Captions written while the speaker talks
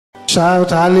Shout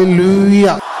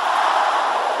hallelujah.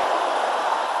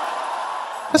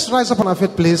 Let's rise up on our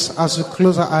feet, please, as we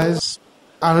close our eyes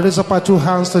and raise up our two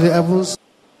hands to the heavens.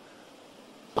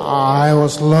 I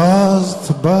was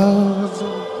lost, but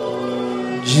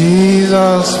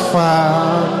Jesus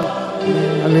found.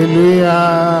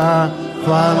 Hallelujah.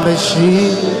 Found the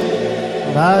sheep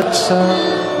that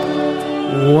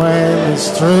went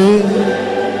astray.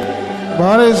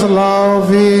 But His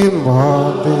loving,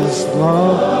 but His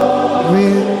loving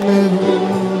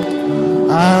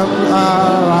and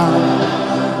around.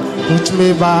 Put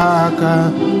me back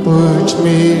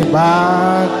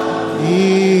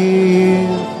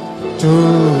into.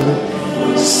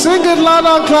 Sing it loud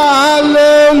and clear,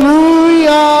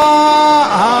 hallelujah,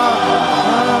 hallelujah.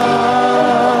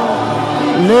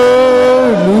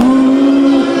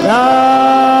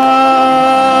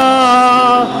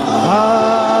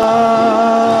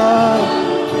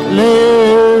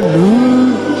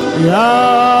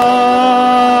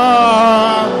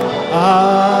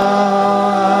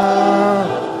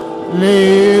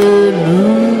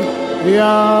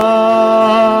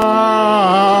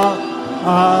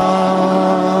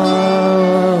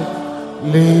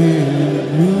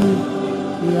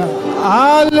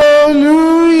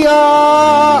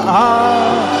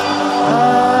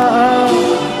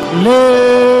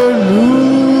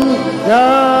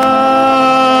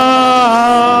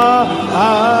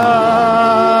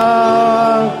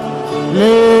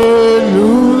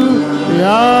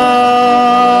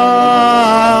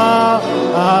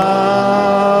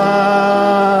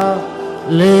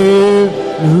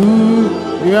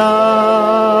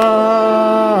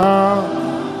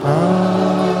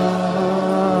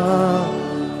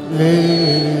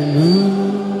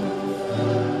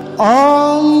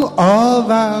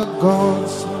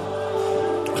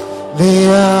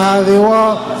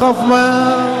 Of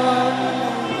man,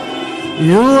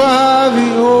 you are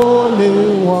the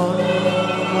only one.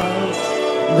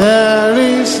 There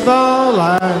is no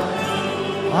life.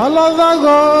 All of the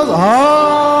gods,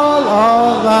 all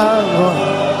of the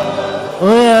gods.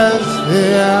 Oh yes,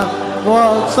 they are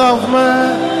works of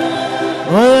man.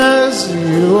 Oh yes,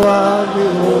 you are the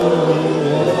only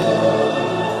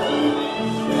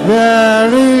one.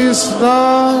 There is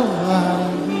no life.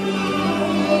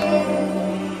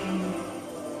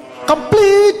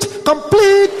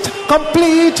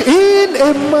 Complete in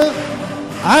Him.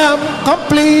 I am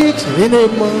complete in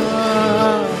Him.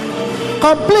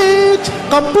 Complete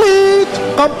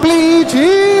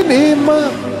in Him.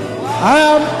 I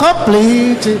am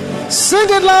complete. Sing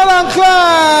it loud and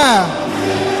clear.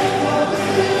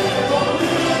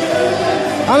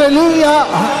 Hallelujah.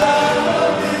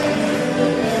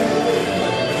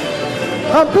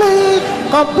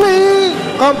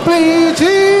 Complete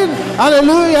in.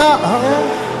 Hallelujah.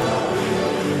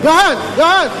 God.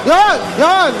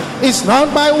 It's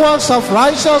not by works of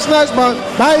righteousness, but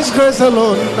by His grace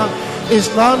alone.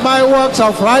 It's not by works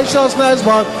of righteousness,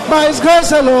 but by His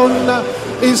grace alone.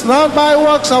 It's not by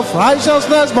works of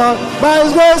righteousness, but by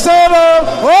His grace alone.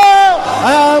 Oh,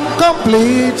 I am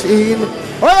complete in.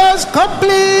 Oh, yes,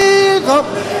 complete.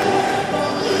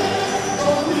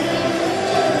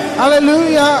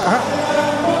 Hallelujah.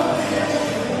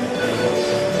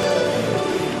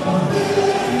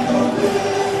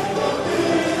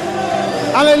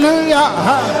 Hallelujah.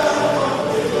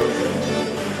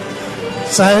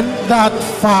 Send that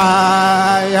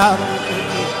fire,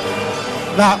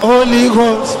 the Holy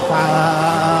Ghost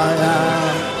fire.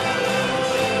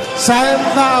 Send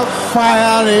that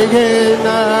fire again,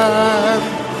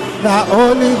 the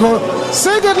Holy Ghost.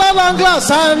 Sing it loud and clear.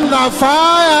 Send the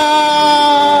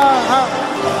fire,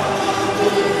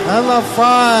 and the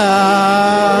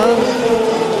fire.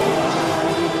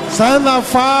 Send the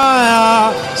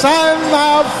fire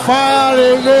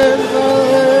again,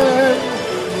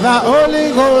 the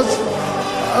Holy Ghost.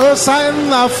 Oh,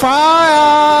 send the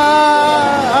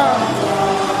fire,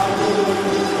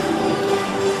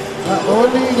 the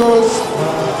Holy Ghost.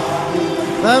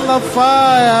 Send the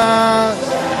fire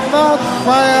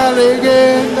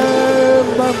again.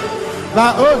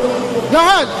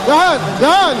 God.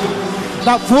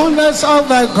 The fullness of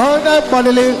the Godhead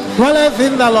bodily dwelleth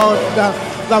in the Lord.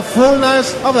 The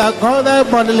fullness of the Godhead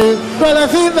bodily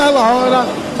dwelleth in the Lord.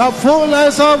 The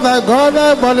fullness of the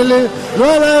Godhead bodily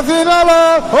dwelleth in the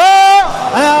Lord. Oh,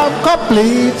 I am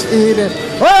complete in it.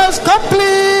 Oh, it's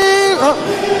complete. Oh.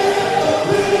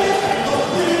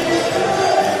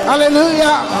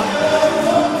 Hallelujah.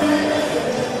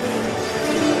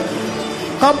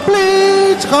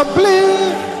 Complete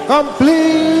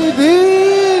in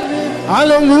it.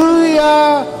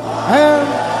 Hallelujah. I am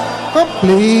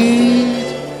complete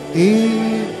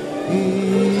in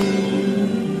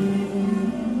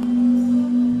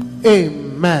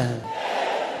Amen.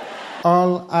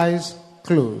 All eyes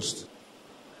closed.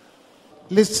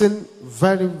 Listen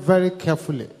very, very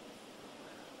carefully.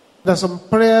 There are some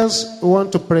prayers we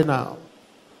want to pray now.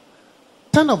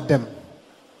 10 of them.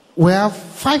 We have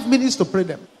 5 minutes to pray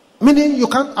them. Meaning you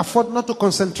can't afford not to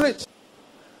concentrate.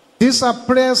 These are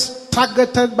prayers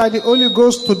targeted by the Holy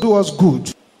Ghost to do us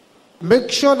good.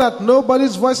 Make sure that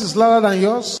nobody's voice is louder than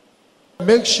yours.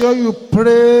 Make sure you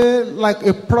pray like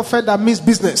a prophet that means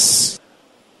business.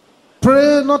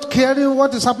 Pray not caring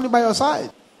what is happening by your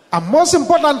side. And most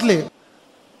importantly,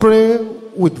 pray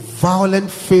with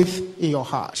violent faith in your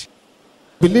heart.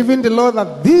 Believing the Lord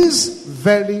that this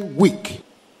very week,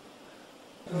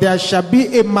 there shall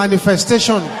be a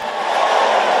manifestation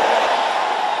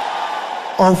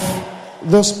of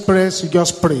those prayers you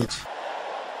just prayed.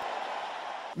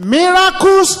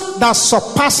 Miracles that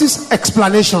surpasses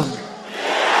explanation.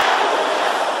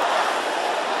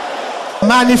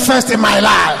 Manifest in my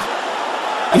life.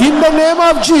 In the name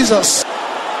of Jesus.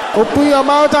 Open your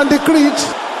mouth and decree it.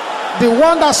 The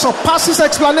one that surpasses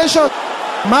explanation.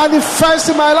 Manifest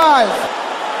in my life.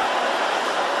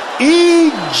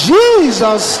 In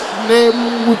Jesus'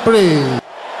 name we pray.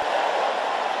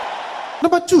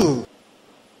 Number 2.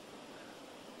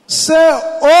 Say,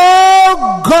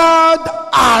 oh God,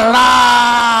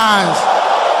 arise.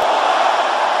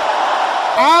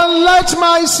 And let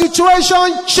my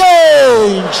situation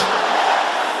change.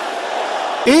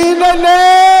 In the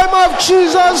name of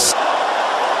Jesus,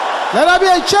 let there be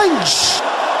a change.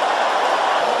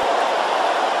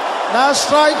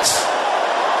 That's right.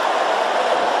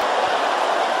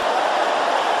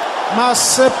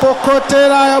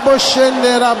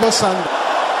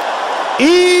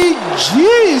 In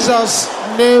Jesus'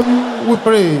 name we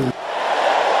pray.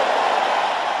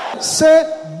 Say,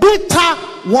 bitter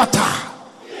water.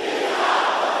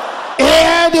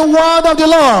 Hear the word of the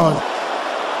Lord.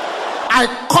 I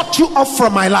cut you off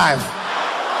from my life.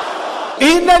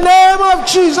 In the name of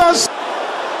Jesus,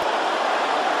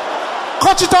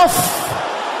 cut it off.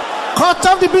 Cut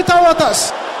off the bitter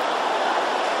waters.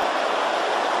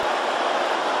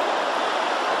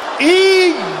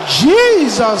 In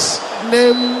Jesus'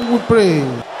 name we pray.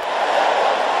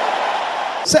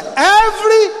 Say,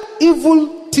 every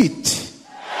evil teeth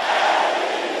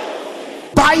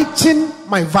biting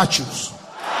my virtues.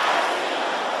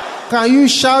 Can you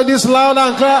shout this loud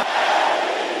and clear?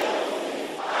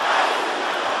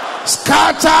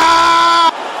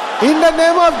 Scatter in the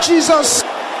name of Jesus.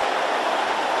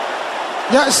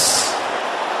 Yes.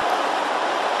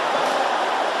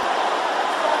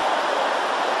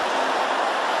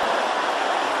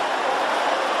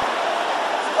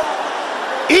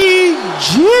 In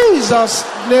Jesus'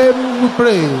 name we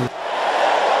pray.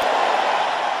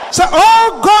 Say,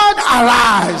 oh God,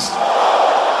 arise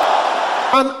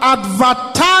and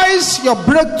advertise your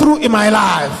breakthrough in my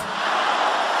life.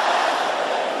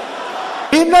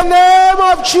 In the name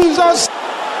of Jesus,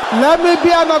 let me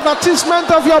be an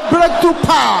advertisement of your breakthrough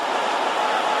power.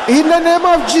 In the name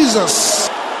of Jesus.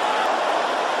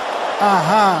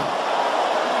 Aha.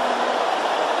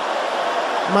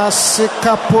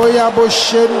 Masikapoya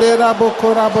boshendera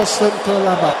bokora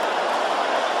bosentolaba.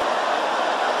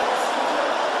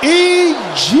 In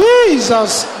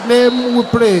Jesus' name we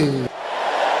pray.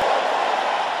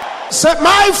 Say,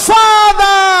 my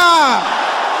Father,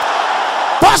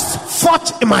 burst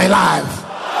forth in my life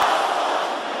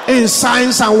in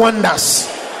signs and wonders.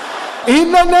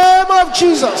 In the name of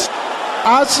Jesus,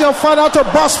 ask your Father to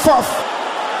burst forth.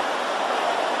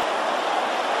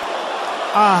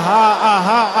 Aha,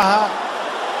 aha, aha.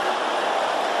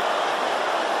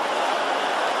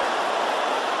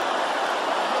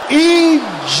 In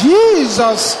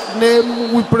Jesus'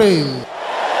 name we pray.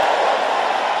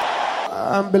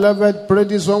 And beloved, pray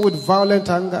this one with violent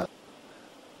anger.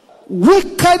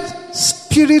 Wicked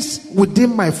spirits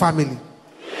within my family,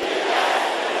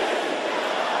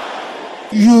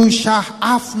 you shall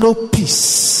have no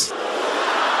peace.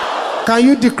 Can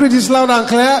you decree this loud and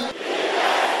clear?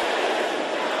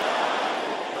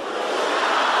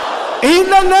 In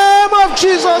the name of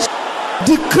Jesus,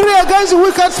 decree against the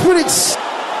wicked spirits.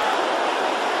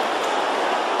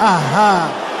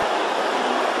 Aha.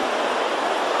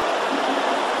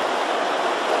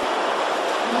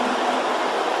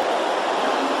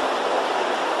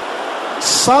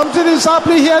 Something is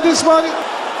happening here this morning.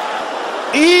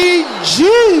 In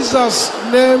Jesus'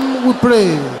 name we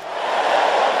pray.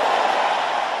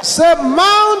 Say,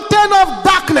 mountain of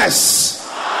darkness,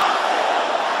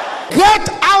 get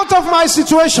out of my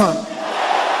situation.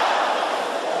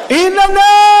 In the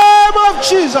name of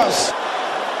Jesus.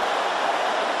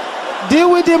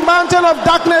 Deal with the mountain of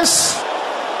darkness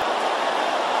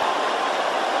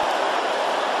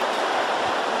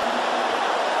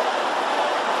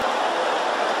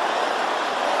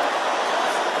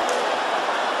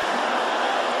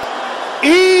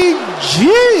In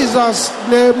Jesus'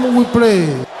 name we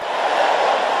pray.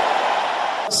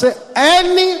 Say,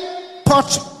 any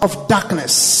touch of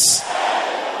darkness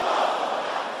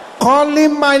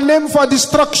calling my name for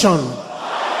destruction,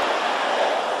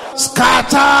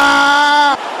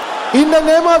 scatter in the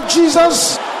name of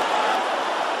Jesus.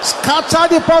 Scatter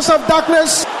the powers of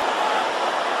darkness.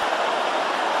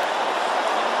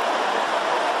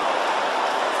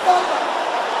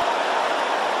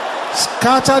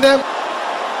 Scatter them.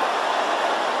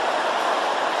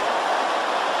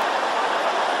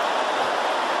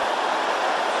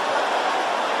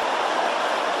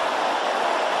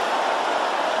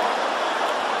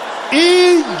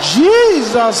 In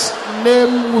Jesus'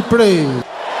 name we pray.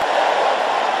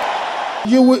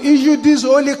 You will issue this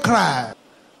holy cry.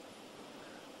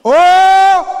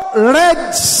 Oh,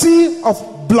 Red Sea of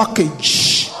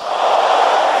blockage.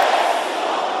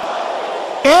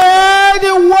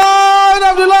 Any word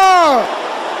of the Lord,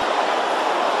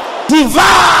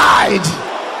 divide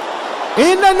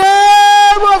in the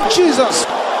name of Jesus.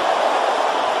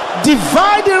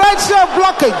 Divide the Red Sea of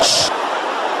blockage.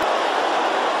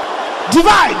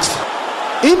 Divide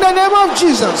in the name of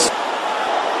Jesus.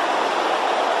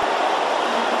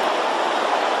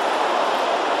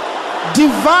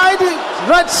 Divide the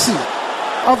Red Sea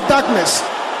of darkness.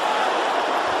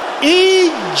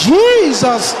 In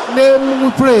Jesus' name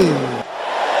we pray.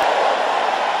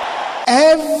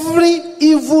 Every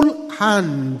evil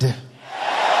hand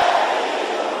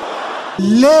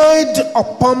laid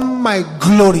upon my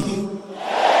glory,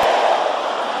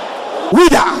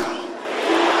 wither.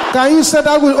 Can you say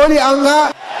that with only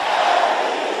anger?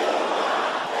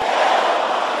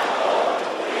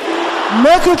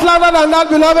 Make it louder than that,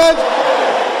 beloved.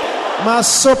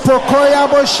 Masopokoya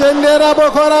bo shendera bo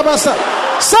korabasa.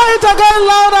 Say it again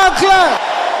loud and clear.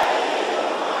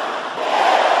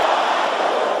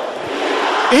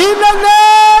 In the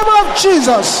name of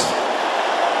Jesus.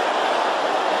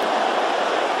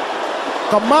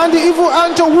 Command the evil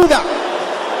hand to wither.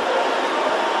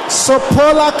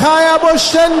 Sopola kaya bo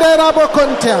shendera bo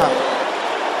kontea.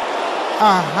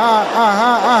 Aha,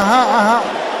 aha, aha,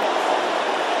 aha.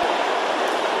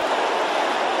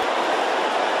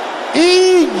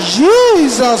 In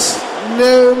Jesus'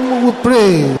 name we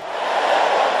pray.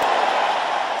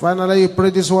 Finally, you pray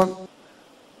this one.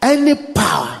 Any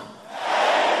power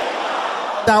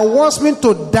that wants me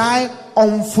to die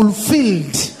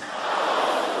unfulfilled.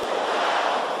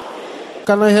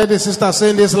 Can I hear the sister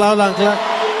saying this loud and clear?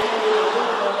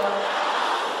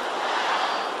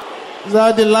 Is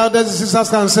that the loudest the sisters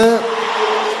can say?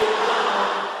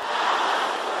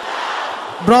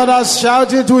 Brothers,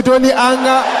 shout it with only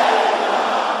anger.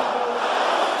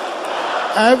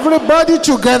 Everybody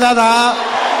together now.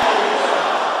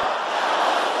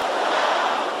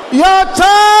 Your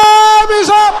time is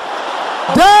up.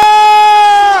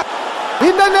 There,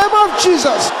 in the name of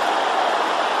Jesus.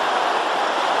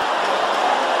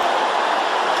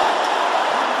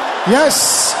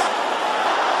 Yes.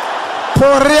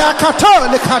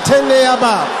 Poriakato lekatene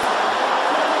yaba.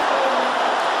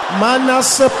 Mana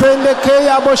sepende ke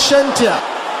yabo shentia.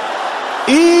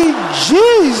 In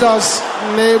Jesus'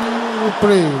 name we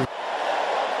pray.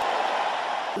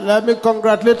 Let me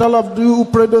congratulate all of you who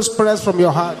prayed those prayers from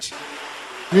your heart.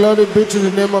 Glory be to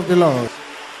the name of the Lord.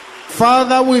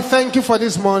 Father, we thank you for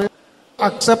this morning.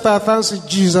 Accept our thanks in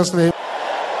Jesus' name.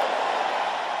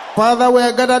 Father, we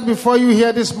are gathered before you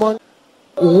here this morning,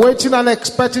 waiting and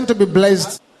expecting to be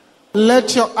blessed.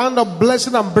 Let your hand of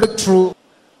blessing and breakthrough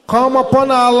come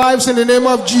upon our lives in the name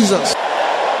of Jesus.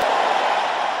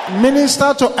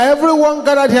 Minister to everyone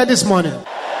gathered here this morning.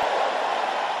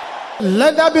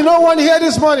 Let there be no one here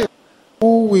this morning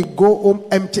who will go home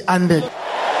empty-handed.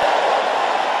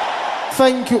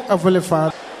 Thank you, Heavenly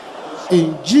Father.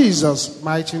 In Jesus'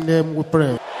 mighty name we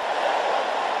pray.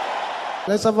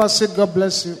 Let's have a seat. God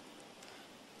bless you.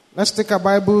 Let's take our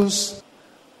Bibles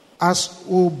as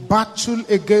we battle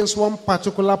against one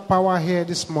particular power here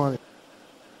this morning.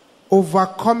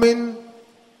 Overcoming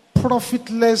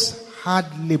profitless hard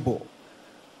labor.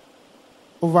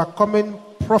 Overcoming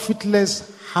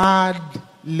profitless hard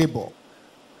labor.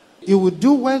 You will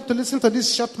do well to listen to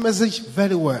this short message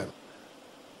very well.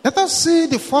 Let us see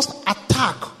the first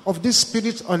attack of this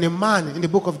spirit on a man in the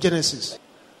book of Genesis.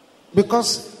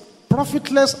 Because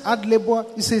profitless hard labor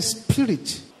is a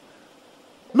spirit.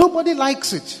 Nobody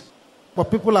likes it, but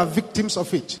people are victims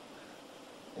of it.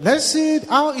 Let's see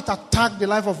how it attacked the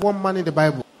life of one man in the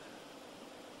Bible.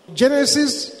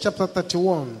 Genesis chapter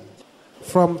 31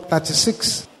 from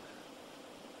 36.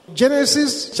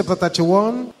 Genesis chapter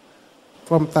 31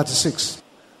 from 36.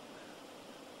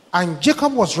 And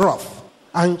Jacob was wroth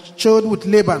and showed with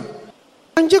Laban.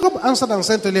 And Jacob answered and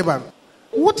said to Laban,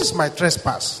 what is my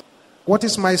trespass? What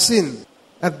is my sin,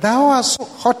 that thou hast so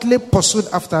hotly pursued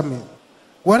after me?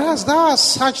 Whereas thou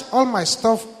hast searched all my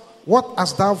stuff, what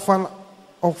hast thou found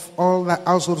of all thy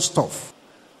household stuff?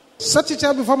 Set it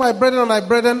out before my brethren and thy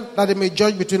brethren, that they may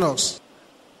judge between us.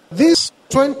 These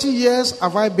 20 years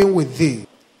have I been with thee.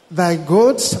 Thy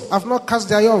goats have not cast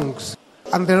their youngs,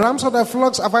 and the rams of thy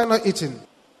flocks have I not eaten.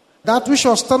 That which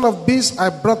was torn of beasts I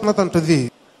brought not unto thee.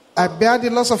 I bear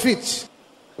the loss of it.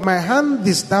 My hand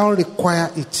didst thou require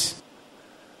it.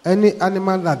 Any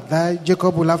animal that died,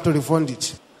 Jacob will have to refund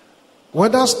it.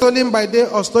 Whether stolen by day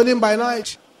or stolen by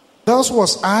night. Thus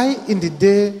was I in the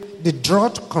day the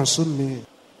drought consumed me,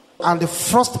 and the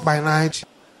frost by night,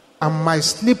 and my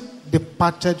sleep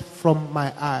departed from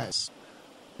my eyes.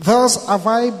 Thus have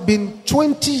I been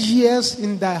 20 years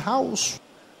in thy house.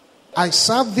 I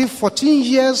served thee 14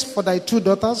 years for thy 2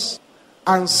 daughters,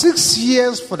 and 6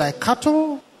 years for thy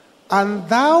cattle, and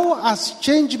thou hast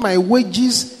changed my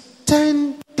wages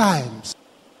 10 times.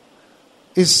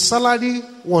 His salary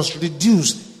was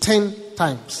reduced 10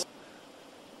 times.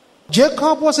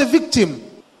 Jacob was a victim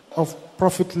of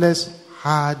profitless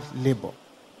hard labor.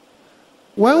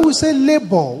 When we say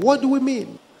labor, what do we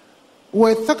mean?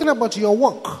 We're talking about your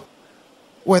work.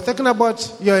 We're talking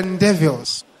about your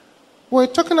endeavors. We're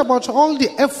talking about all the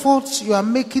efforts you are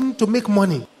making to make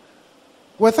money.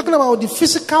 We're talking about the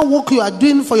physical work you are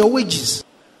doing for your wages.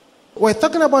 We're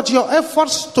talking about your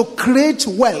efforts to create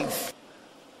wealth.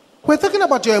 We're talking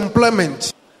about your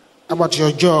employment, about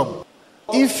your job.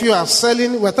 If you are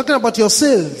selling, we're talking about your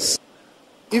sales.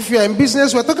 If you are in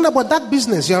business, we're talking about that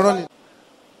business you are running.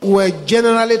 We're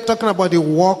generally talking about the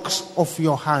works of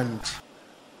your hand.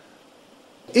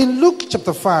 In Luke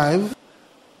chapter 5,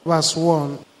 verse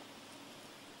 1.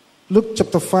 Luke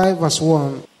chapter 5, verse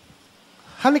 1.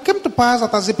 And it came to pass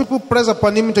that as the people pressed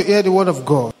upon him to hear the word of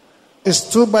God, he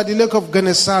stood by the lake of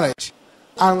Gennesaret,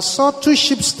 and saw 2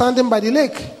 ships standing by the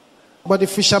lake. But the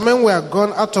fishermen were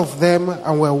gone out of them,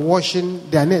 and were washing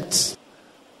their nets.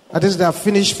 That is, they are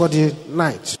finished for the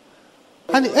night.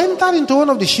 And he entered into one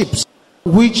of the ships,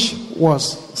 which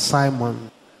was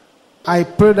Simon. I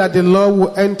pray that the Lord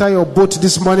will enter your boat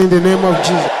this morning in the name of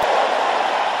Jesus.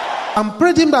 And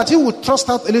prayed him that he would thrust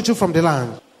out a little from the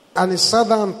land. And he sat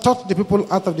down and taught the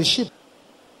people out of the ship.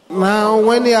 Now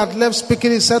when he had left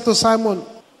speaking, he said to Simon,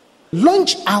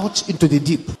 launch out into the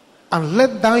deep, and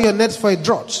let down your nets for a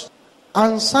draught.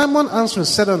 And Simon answering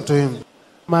said unto him,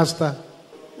 Master,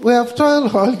 we have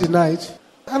toiled all the night,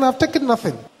 and have taken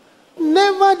nothing.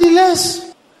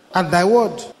 Nevertheless, at thy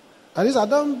word. At least I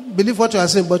don't believe what you are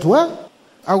saying, but well,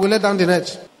 I will let down the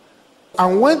net.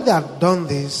 And when they had done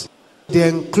this, they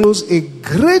enclosed a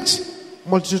great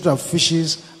multitude of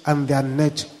fishes, and their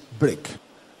net break.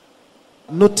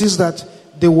 Notice that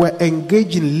they were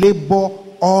engaged in labor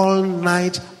all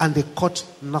night, and they caught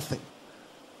nothing.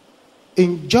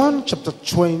 In John chapter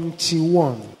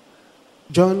 21,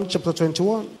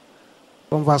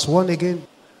 from verse 1 again.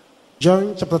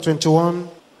 John chapter 21,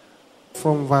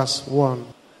 from verse 1.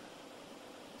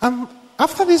 And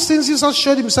after these things, Jesus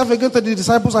showed himself again to the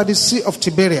disciples at the Sea of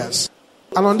Tiberias.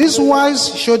 And on this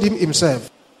wise showed him himself.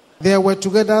 There were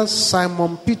together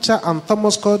Simon Peter and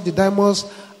Thomas called Didymus,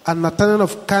 and Nathanael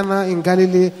of Cana in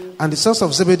Galilee, and the sons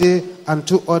of Zebedee, and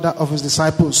 2 other of his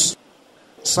disciples.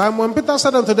 Simon Peter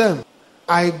said unto them,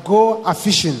 I go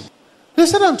a-fishing. They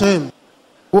said unto him,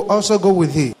 we'll also go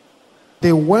with thee.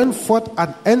 They went forth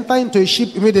and entered into a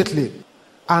ship immediately.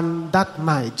 And that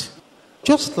night,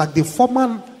 just like the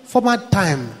former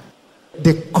time,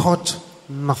 they caught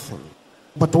nothing.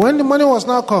 But when the morning was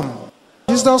now come,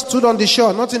 Jesus stood on the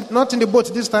shore, not in the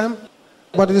boat this time,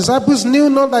 but the disciples knew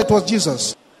not that it was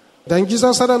Jesus. Then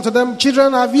Jesus said unto them,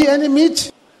 children, have ye any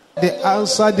meat? They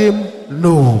answered him,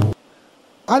 no.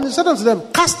 And he said unto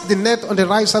them, cast the net on the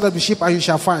right side of the ship, and you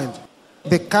shall find.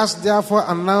 They cast therefore,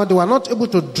 and now they were not able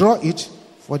to draw it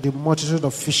for the multitude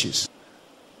of fishes.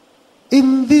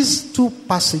 In these 2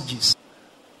 passages,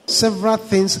 several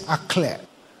things are clear.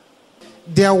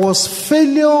 There was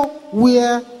failure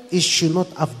where it should not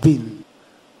have been.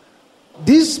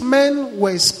 These men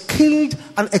were skilled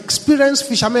and experienced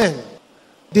fishermen.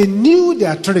 They knew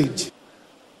their trade.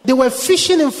 They were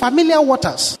fishing in familiar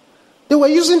waters. They were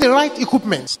using the right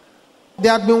equipment. They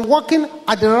had been working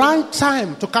at the right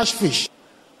time to catch fish.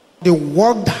 They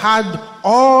worked hard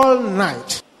all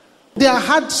night. They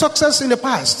had success in the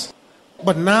past.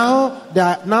 But now they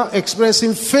are now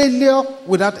experiencing failure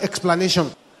without explanation.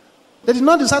 They did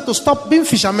not decide to stop being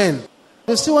fishermen.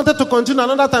 They still wanted to continue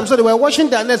another time, so they were washing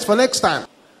their nets for next time.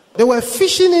 They were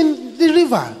fishing in the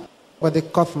river, but they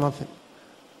caught nothing.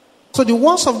 So the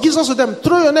words of Jesus to them,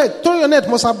 throw your net,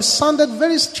 must have sounded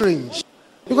very strange.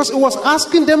 Because it was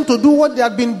asking them to do what they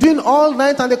had been doing all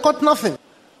night and they caught nothing.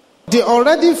 They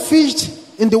already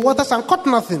fished in the waters and caught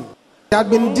nothing. They had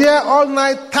been there all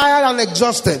night, tired and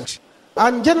exhausted.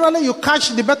 And generally you catch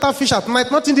the better fish at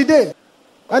night, not in the day.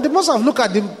 And they must have looked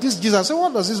at this Jesus and said,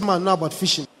 what does this man know about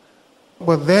fishing?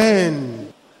 But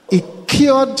then it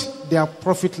cured their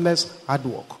profitless hard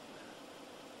work.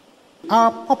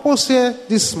 Our purpose here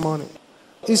this morning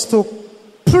is to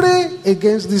pray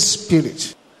against this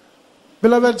spirit.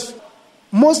 Beloved,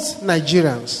 most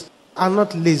Nigerians are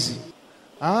not lazy.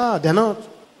 They're not.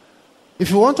 If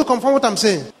you want to confirm what I'm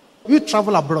saying, you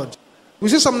travel abroad. You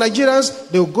see some Nigerians,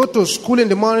 they will go to school in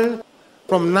the morning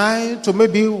from 9 to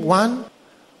maybe 1.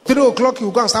 3 o'clock,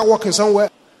 you go and start working somewhere.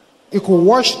 You could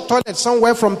wash toilet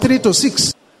somewhere from 3 to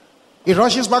 6. He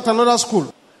rushes back to another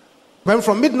school. Then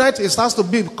from midnight, he starts to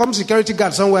become security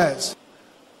guard somewhere else.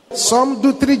 Some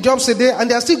do 3 jobs a day and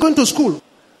they are still going to school.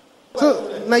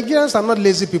 So Nigerians are not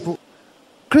lazy people.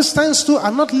 Christians too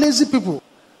are not lazy people.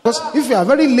 Because if you are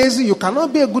very lazy, you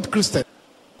cannot be a good Christian.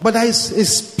 But there is a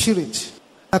spirit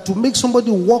that will make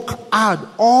somebody work hard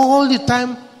all the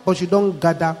time, but you don't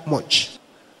gather much.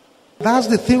 That's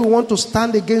the thing we want to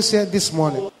stand against here this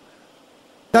morning.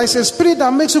 There is a spirit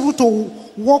that makes people to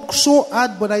work so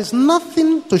hard, but there is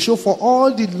nothing to show for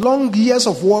all the long years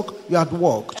of work you had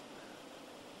worked.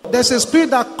 There's a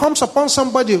spirit that comes upon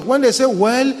somebody when they say,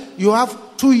 well, you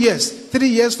have 2 years, 3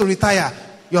 years to retire.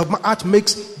 Your heart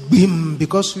makes bim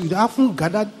because you haven't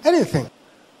gathered anything.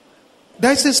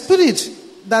 There is a spirit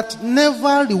that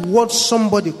never rewards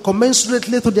somebody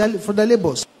commensurately for their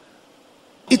labors.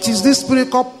 It is this spirit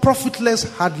called profitless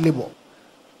hard labor.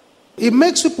 It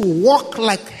makes people walk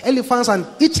like elephants and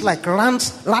eat like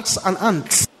rats and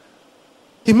ants.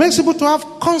 It makes people to have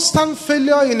constant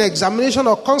failure in examination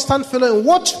or constant failure in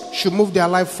what should move their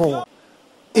life forward.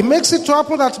 It makes it to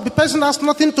happen that the person has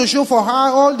nothing to show for her,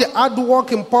 all the hard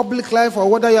work in public life or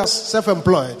whether you are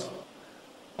self-employed.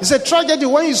 It's a tragedy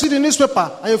when you see the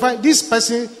newspaper and you find this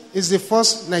person is the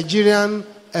first Nigerian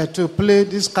to play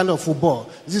this kind of football.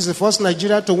 This is the first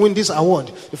Nigerian to win this award.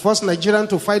 The first Nigerian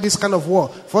to fight this kind of war.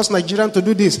 First Nigerian to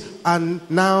do this. And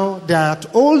now they are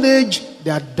at old age,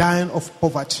 they are dying of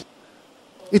poverty.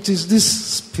 It is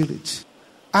this spirit.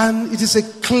 And it is a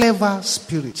clever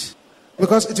spirit.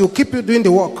 Because it will keep you doing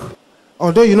the work.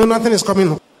 Although you know nothing is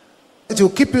coming. It will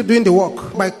keep you doing the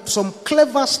work by some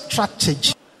clever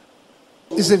strategy.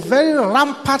 It's a very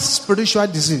rampant spiritual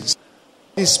disease.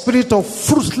 The spirit of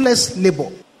fruitless labor.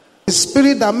 The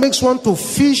spirit that makes one to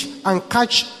fish and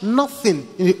catch nothing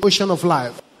in the ocean of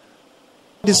life.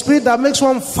 The spirit that makes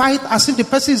one fight as if the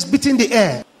person is beating the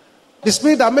air. The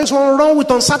spirit that makes one run with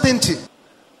uncertainty.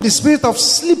 The spirit of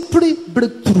slippery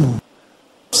breakthrough.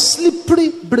 Slippery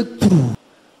breakthrough.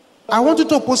 I want you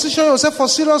to position yourself for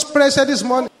serious pressure this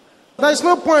morning. There is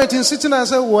no point in sitting and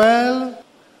saying, well,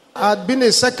 I've been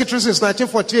a secretary since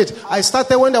 1948. I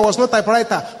started when there was no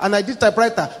typewriter. And I did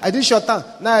typewriter. I did shorthand.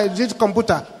 Now I did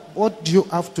computer. What do you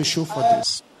have to show for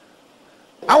this?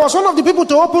 I was one of the people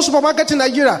to open supermarket in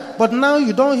Nigeria. But now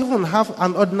you don't even have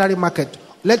an ordinary market.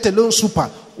 Let alone super.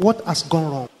 What has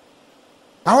gone wrong?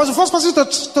 I was the first person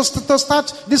to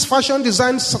start this fashion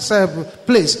design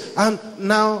place. And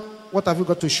now, what have you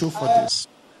got to show for this?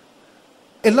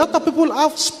 A lot of people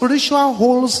have spiritual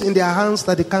holes in their hands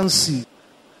that they can't see.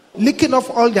 Leaking off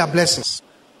all their blessings.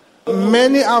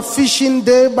 Many are fishing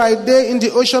day by day in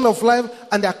the ocean of life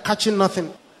and they are catching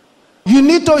nothing. You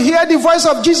need to hear the voice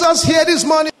of Jesus here this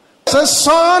morning. Say,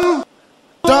 son,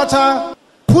 daughter,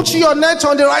 put your net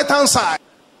on the right hand side.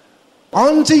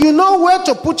 Until you know where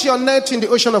to put your net in the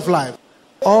ocean of life,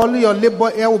 all your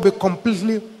labor here will be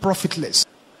completely profitless.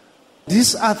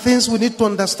 These are things we need to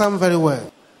understand very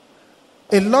well.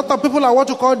 A lot of people are what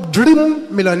you call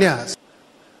dream millionaires.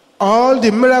 All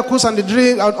the miracles and the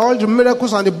dream, all the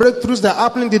miracles and the breakthroughs that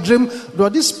happen in the dream,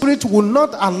 but this spirit will not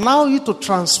allow you to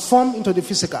transform into the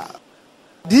physical.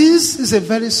 This is a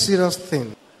very serious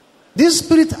thing. This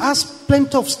spirit has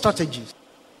plenty of strategies.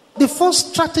 The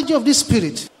first strategy of this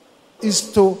spirit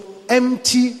is to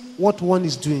empty what one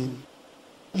is doing.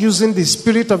 Using the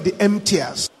spirit of the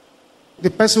emptiers. The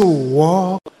person will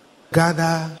walk,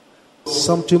 gather,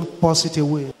 something positive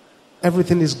away.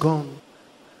 Everything is gone.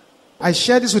 I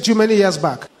shared this with you many years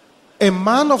back. A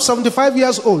man of 75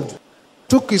 years old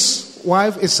took his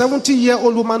wife, a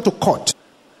 70-year-old woman, to court.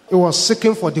 He was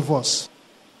seeking for divorce.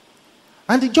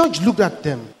 And the judge looked at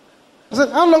them. He said,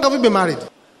 how long have you been married?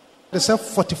 They said,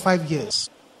 45 years.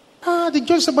 The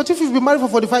judge said, but if you've been married for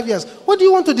 45 years, what do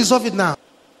you want to dissolve it now?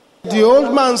 The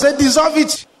old man said, dissolve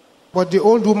it. But the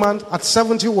old woman at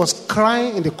 70 was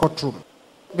crying in the courtroom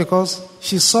because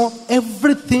she saw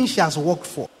everything she has worked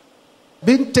for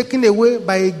being taken away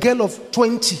by a girl of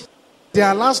 20.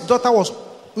 Their last daughter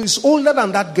is older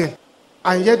than that girl.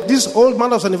 And yet this old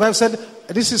man of 75 said,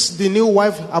 this is the new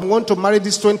wife. I'm going to marry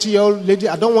this 20-year-old lady.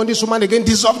 I don't want this woman again.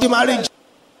 Dissolve the marriage.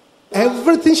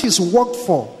 Everything she's worked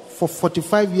for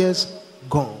 45 years,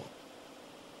 gone.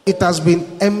 It has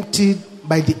been emptied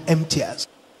by the emptiers.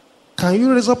 Can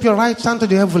you raise up your right hand to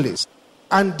the heavens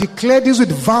and declare this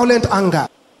with violent anger?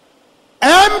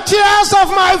 Emptiers of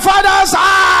my father's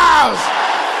house,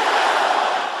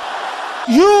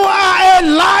 you are a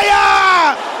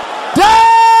liar.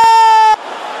 Dead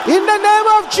in the name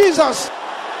of Jesus.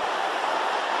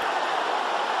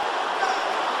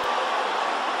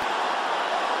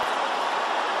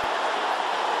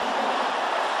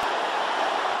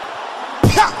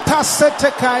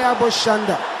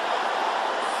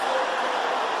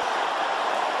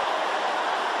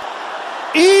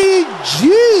 In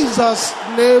Jesus'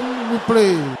 name we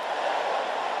pray.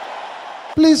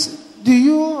 Please, do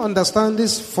you understand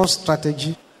this first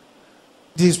strategy?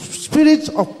 The spirit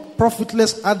of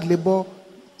profitless hard labor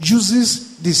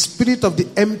uses the spirit of the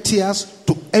emptiers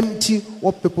to empty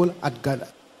what people had gathered.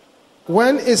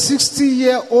 When a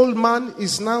 60-year-old man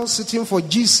is now sitting for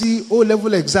GC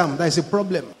O-level exam, there is a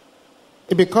problem.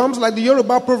 It becomes like the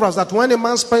Yoruba proverbs that when a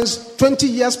man spends 20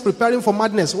 years preparing for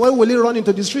madness, when will he run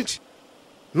into the street?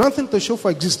 Nothing to show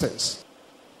for existence.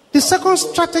 The second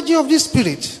strategy of this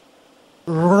spirit,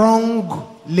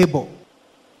 wrong labor.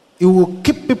 It will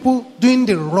keep people doing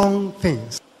the wrong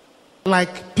things.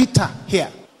 Like Peter here.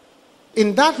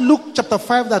 In that Luke chapter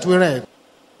 5 that we read,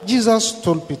 Jesus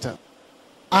told Peter,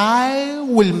 I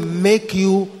will make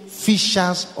you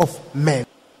fishers of men.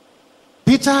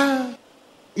 Peter,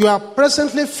 you are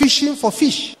presently fishing for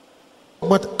fish,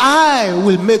 but I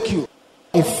will make you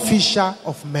a fisher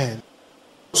of men.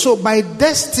 So by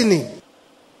destiny,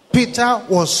 Peter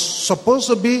was supposed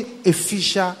to be a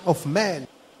fisher of men.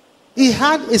 He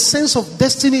had a sense of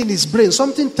destiny in his brain.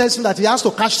 Something tells him that he has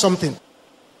to catch something.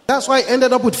 That's why he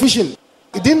ended up with fishing.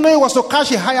 He didn't know he was to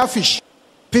catch a higher fish.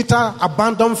 Peter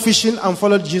abandoned fishing and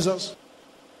followed Jesus.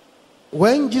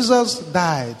 When Jesus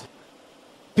died,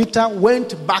 Peter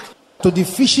went back to the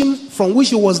fishing from which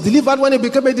he was delivered when he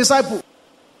became a disciple.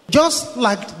 Just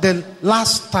like the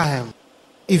last time,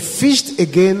 he fished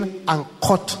again and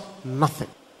caught nothing.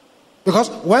 Because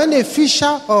when a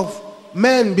fisher of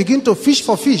men begin to fish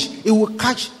for fish, he will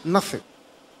catch nothing.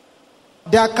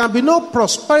 There can be no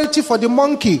prosperity for the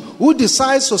monkey who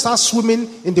decides to start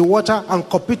swimming in the water and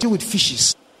competing with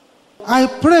fishes. I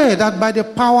pray that by the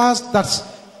powers that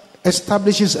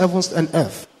establishes heavens and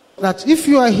earth, that if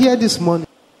you are here this morning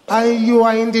and you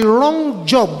are in the wrong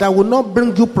job that will not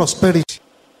bring you prosperity,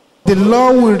 the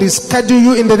Lord will reschedule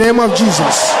you in the name of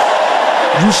Jesus.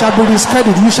 You shall be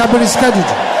rescheduled. You shall be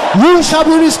rescheduled. You shall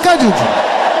be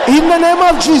rescheduled in the name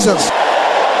of Jesus.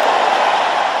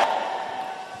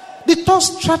 The third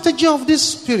strategy of this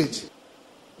spirit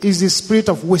is the spirit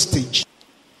of wastage.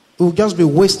 It will just be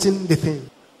wasting the thing.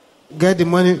 Get the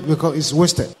money because it's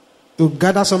wasted. You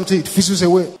gather something, it fizzles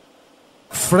away.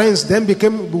 Friends then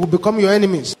will become your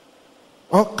enemies.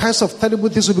 All kinds of terrible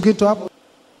things will begin to happen.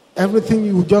 Everything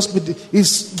you will just be,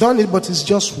 it's done it, but it's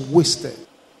just wasted.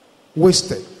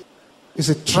 Wasted. It's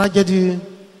a tragedy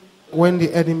when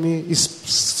the enemy is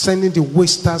sending the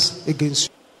wasters against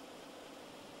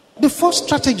you. The fourth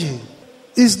strategy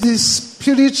is the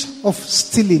spirit of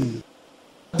stealing.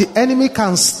 The enemy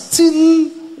can steal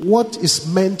what is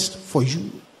meant for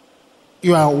you.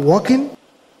 You are working,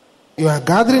 you are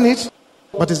gathering it,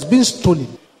 but it's been stolen.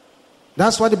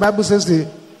 That's why the Bible says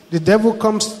the devil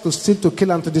comes to steal, to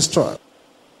kill, and to destroy.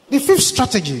 The fifth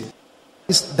strategy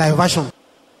is diversion.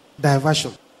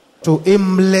 Diversion to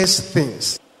aimless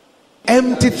things,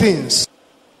 empty things,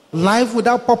 life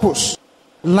without purpose,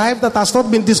 life that has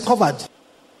not been discovered.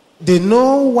 They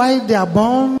know why they are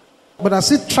born, but are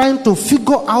still trying to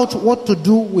figure out what to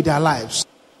do with their lives.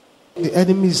 The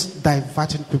enemy is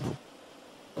diverting people.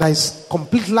 There is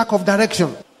complete lack of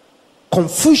direction,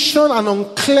 confusion and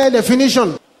unclear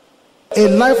definition, a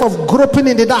life of groping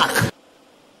in the dark,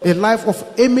 a life of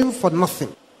aiming for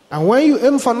nothing. And when you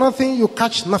aim for nothing, you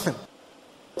catch nothing.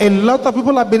 A lot of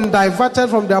people have been diverted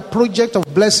from their project of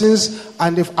blessings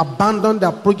and they've abandoned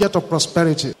their project of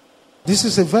prosperity. This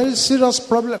is a very serious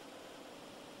problem.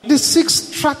 The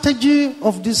sixth strategy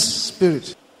of this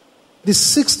spirit, the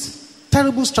sixth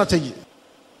terrible strategy,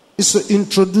 is to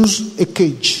introduce a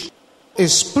cage, a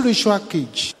spiritual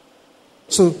cage.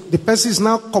 So the person is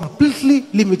now completely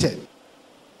limited.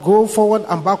 Go forward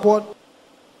and backward,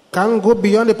 can't go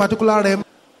beyond a particular realm.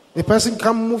 The person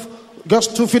can move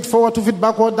just 2 feet forward, 2 feet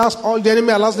backward. That's all the enemy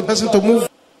allows the person to move.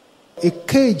 A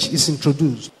cage is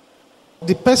introduced.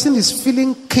 The person is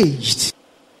feeling caged,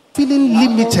 feeling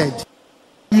limited.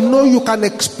 You know you can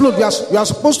explode. You are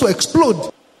supposed to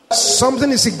explode.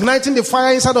 Something is igniting the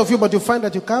fire inside of you, but you find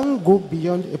that you can't go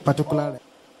beyond a particular level.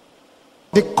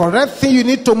 The correct thing you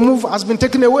need to move has been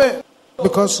taken away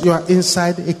because you are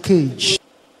inside a cage.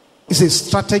 It's a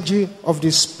strategy of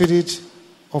the spirit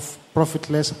of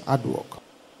profitless hard work.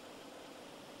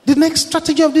 The next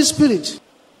strategy of this spirit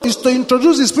is to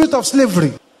introduce the spirit of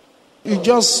slavery. You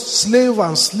just slave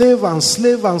and slave and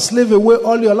slave and slave away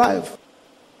all your life.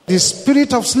 The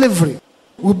spirit of slavery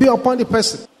will be upon the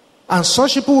person. And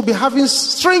such people will be having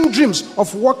strange dreams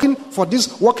of working for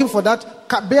this, working for that,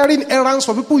 bearing errands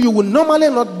for people you will normally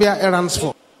not bear errands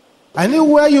for.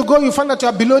 Anywhere you go, you find that you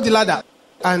are below the ladder.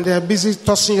 And they are busy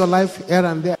tossing your life here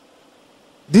and there.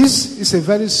 This is a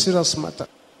very serious matter.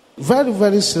 Very,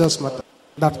 very serious matter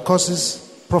that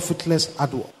causes profitless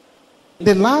hard work.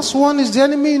 The last one is the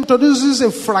enemy introduces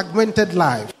a fragmented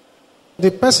life.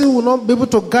 The person will not be able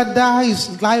to gather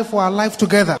his life or her life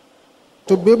together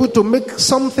to be able to make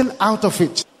something out of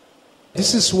it.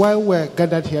 This is why we're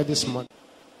gathered here this morning.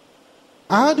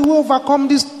 How do we overcome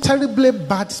this terribly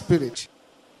bad spirit?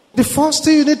 The first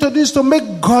thing you need to do is to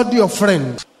make God your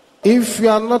friend. If you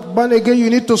are not born again, you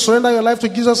need to surrender your life to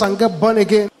Jesus and get born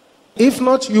again. If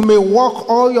not, you may walk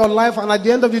all your life, and at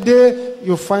the end of the day,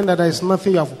 you find that there is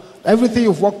nothing everything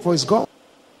you've worked for is gone.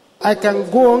 I can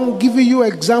go on giving you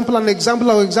example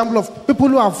of people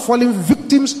who are falling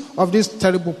victims of this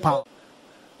terrible power.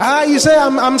 You say,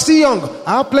 I'm still young.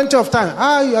 I have plenty of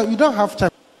time. You don't have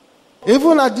time.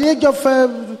 Even at the age of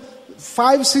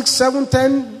 5, 6, 7,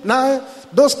 10, 9,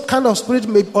 those kind of spirits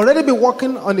may already be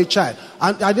working on a child.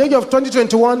 And at the age of 20,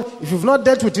 21, if you've not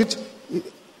dealt with it,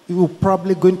 you're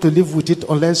probably going to live with it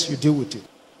unless you deal with it.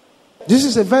 This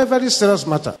is a very, very serious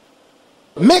matter.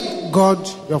 Make God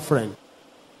your friend.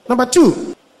 Number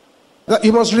 2, that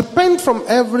you must repent from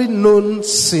every known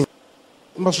sin.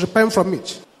 You must repent from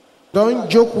it. Don't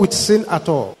joke with sin at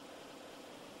all.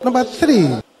 Number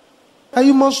 3, that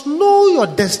you must know your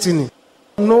destiny.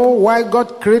 Know why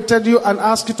God created you and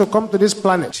asked you to come to this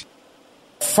planet.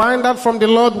 Find out from the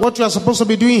Lord what you are supposed to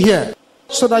be doing here,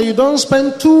 so that you don't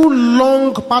spend too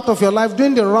long part of your life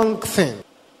doing the wrong thing.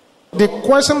 The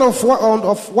question of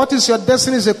what is your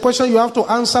destiny is a question you have to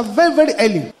answer very, very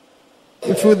early.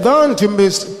 If you don't, you may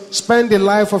spend the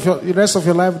rest of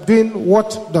your life doing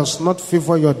what does not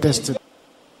favor your destiny.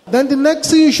 Then the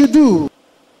next thing you should do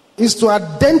is to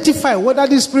identify whether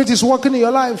the spirit is working in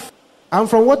your life. And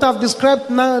from what I've described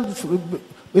now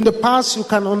in the past, you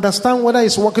can understand whether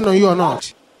it's working on you or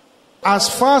not. As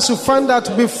far as you find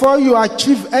that before you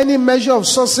achieve any measure of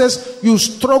success, you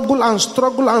struggle and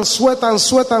struggle and sweat and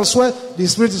sweat and sweat, the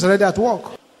spirit is already at work.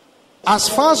 As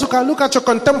far as you can look at your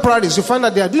contemporaries, you find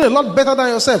that they are doing a lot better than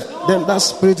yourself, then that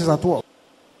spirit is at work.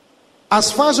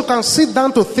 As far as you can sit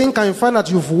down to think and you find that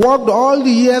you've worked all the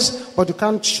years, but you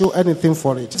can't show anything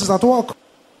for it, it is at work.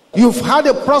 You've had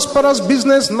a prosperous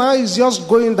business, now it's just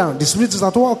going down, the spirit is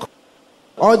at work.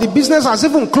 Or the business has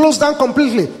even closed down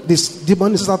completely, this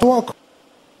demon is at work.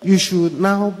 You should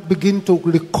now begin to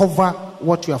recover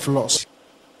what you have lost.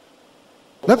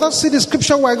 Let us see the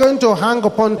scripture we're going to hang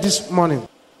upon this morning.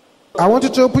 I want you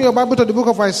to open your Bible to the book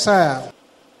of Isaiah,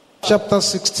 chapter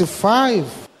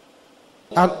 65.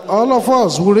 And all of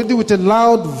us will read it with a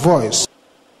loud voice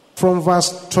from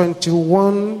verse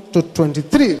 21 to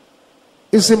 23.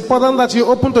 It's important that you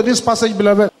open to this passage,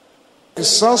 beloved.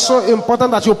 It's also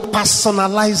important that you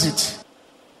personalize it.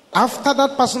 After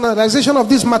that personalization of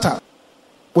this matter,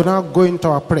 we now go into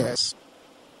our prayers.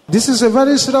 This is a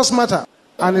very serious matter,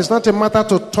 and it's not a matter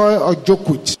to toy or joke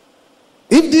with.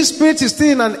 If this spirit is still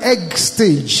in an egg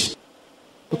stage,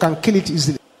 you can kill it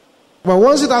easily. But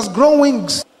once it has grown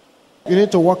wings, you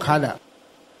need to work harder.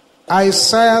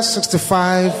 Isaiah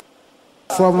 65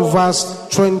 from verse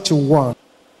 21.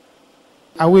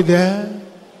 Are we there?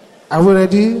 Are we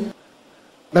ready?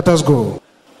 Let us go.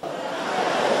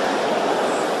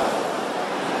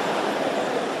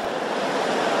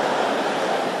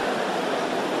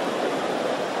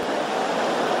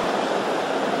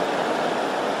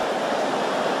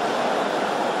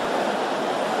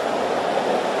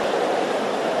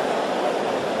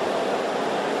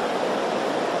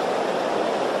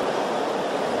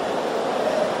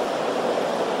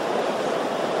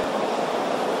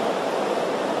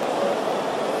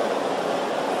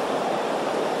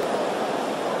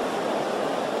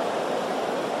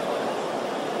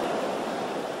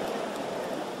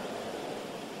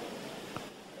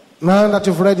 Now that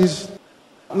you've read it,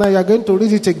 Now you are going to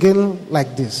read it again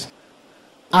like this.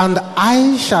 And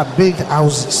I shall build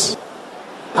houses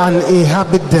and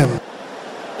inhabit them.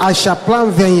 I shall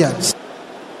plant vineyards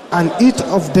and eat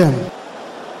of them.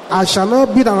 I shall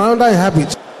not build and another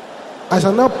inhabit. I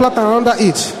shall not plant and another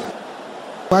eat.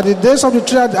 But the days of the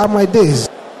tree are my days,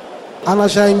 and I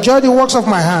shall enjoy the works of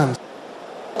my hand.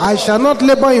 I shall not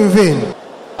labor in vain.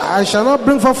 I shall not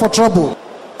bring forth for trouble.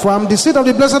 For I am the seed of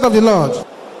the blessed of the Lord,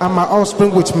 and my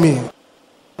offspring with me.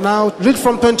 Now read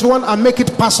from 21 and make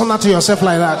it personal to yourself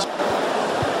like that.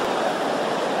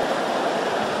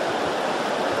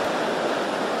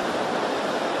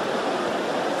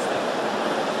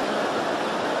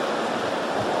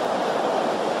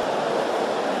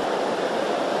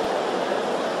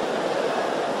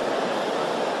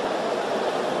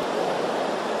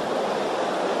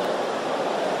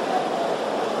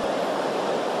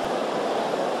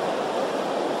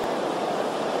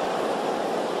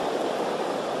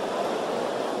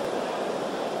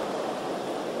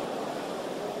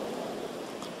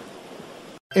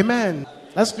 Amen.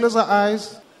 Let's close our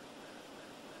eyes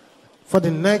for the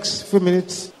next few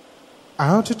minutes.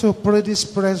 I want you to pray this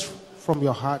prayer from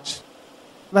your heart.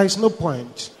 There is no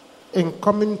point in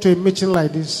coming to a meeting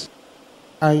like this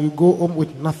and you go home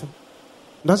with nothing.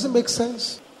 Does it make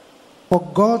sense? For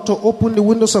God to open the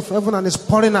windows of heaven and it's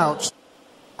pouring out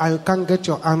and you can't get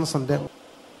your hands on them.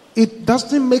 It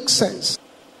doesn't make sense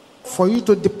for you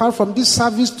to depart from this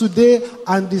service today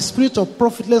and the spirit of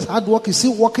profitless hard work is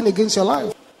still working against your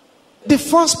life. The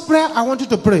first prayer I want you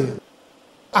to pray,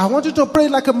 I want you to pray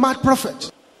like a mad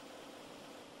prophet.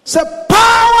 Say,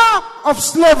 power of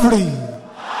slavery,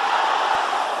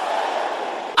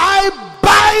 I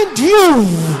bind you.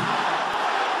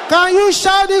 Can you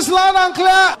shout this loud and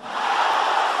clear?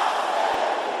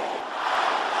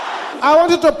 I want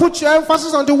you to put your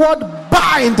emphasis on the word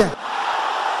bind.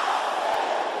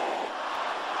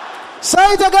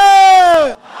 Say it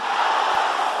again.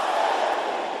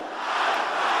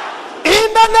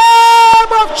 In the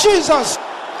name of Jesus,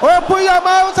 open your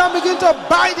mouth and begin to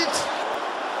bind it.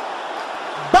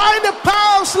 Bind the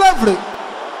power of slavery.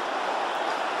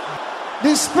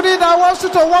 The spirit that wants you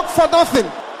to work for nothing.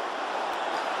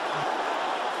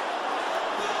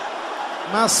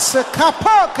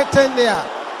 Masekapo ketendea.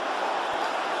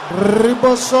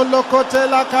 Ribosolo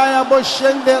kotela kaya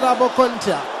boshende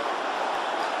rabokontia.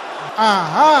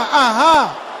 Aha,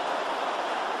 aha.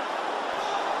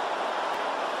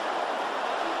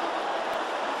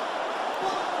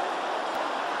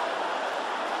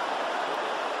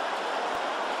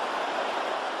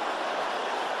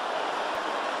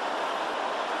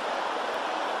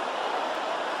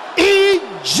 In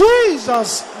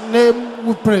Jesus' name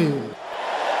we pray.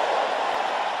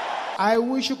 I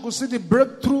wish you could see the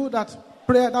breakthrough that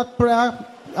prayer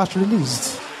has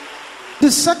released. The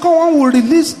second one will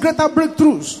release greater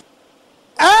breakthroughs.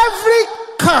 Every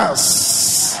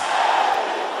curse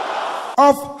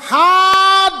of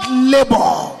hard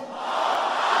labor,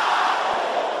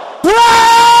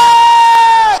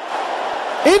 pray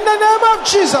in the name of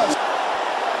Jesus.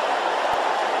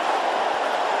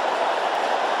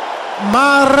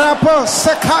 Marapo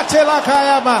sekate la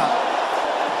kayaba.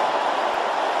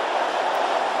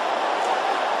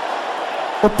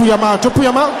 Open your mouth, open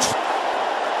your mouth.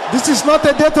 This is not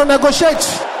a day to negotiate.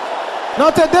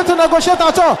 Not a day to negotiate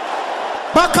at all.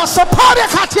 Bakasopore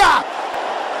katia.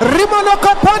 Rimono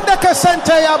kaponde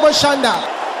kesente ya boshanda.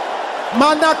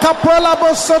 Mana kapola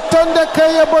bosotonde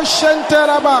kaya boshente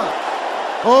raba.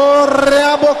 O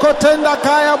reabo kotenda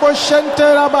kaya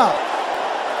boshente raba.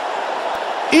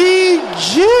 In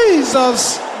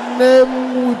Jesus'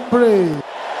 name we pray.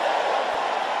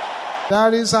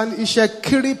 There is an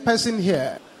Ishekiri person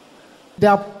here. They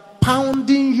are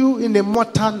pounding you in the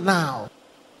mortar now.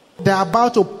 They are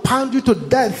about to pound you to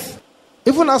death.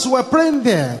 Even as we were praying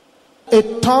there,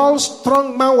 a tall,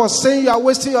 strong man was saying, you are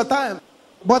wasting your time.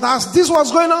 But as this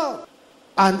was going on,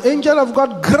 an angel of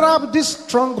God grabbed this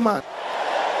strong man,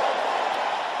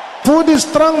 put the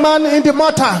strong man in the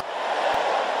mortar,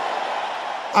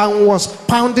 and was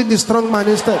pounding the strong man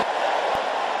instead.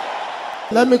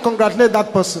 Let me congratulate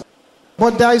that person.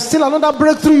 But there is still another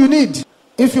breakthrough you need.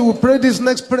 If you will pray this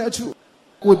next prayer too,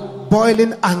 with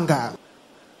boiling anger.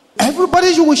 Everybody,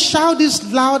 you will shout this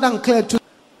loud and clear too.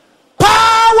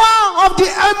 Power of the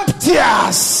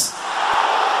emptiers.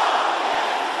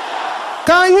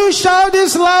 Can you shout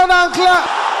this loud and clear?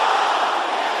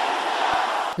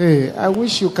 Hey, I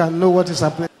wish you can know what is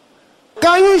happening.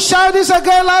 Can you shout this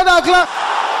again loud and clear?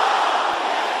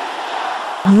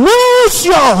 Lose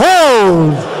your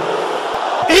hold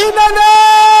in the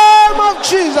name of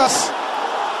Jesus.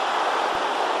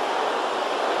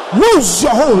 Lose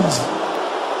your hold.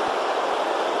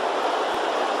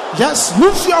 Yes,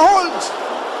 lose your hold.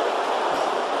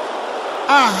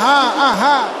 Aha,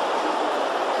 aha.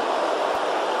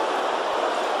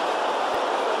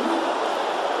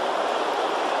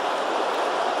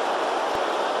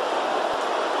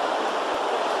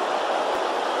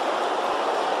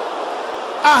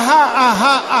 Aha,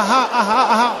 aha, aha, aha,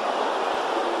 aha.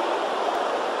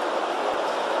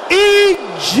 In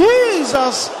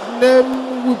Jesus' name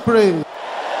we pray.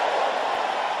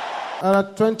 There are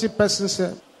 20 persons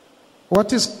here.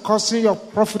 What is causing your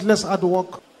profitless hard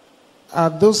work are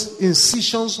those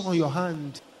incisions on your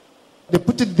hand. They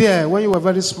put it there when you were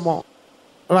very small.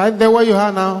 Right there where you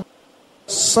are now.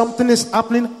 Something is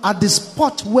happening at the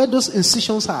spot where those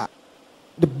incisions are.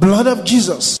 The blood of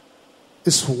Jesus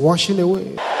is washing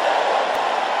away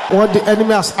what the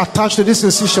enemy has attached to these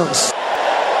incisions.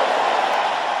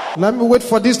 Let me wait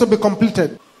for this to be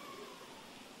completed.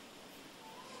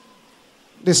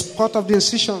 The spot of the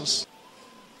incisions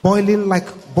boiling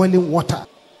like boiling water.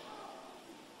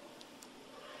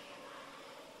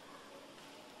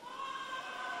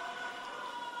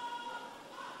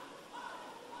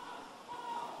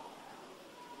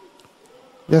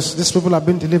 Yes, these people have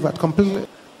been delivered completely.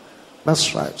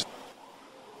 That's right.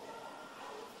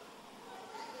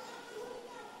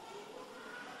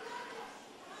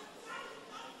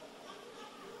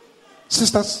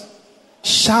 Sisters,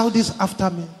 shout this after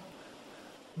me.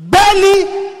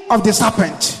 Belly of the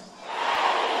serpent,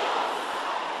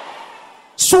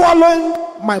 swallowing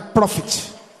my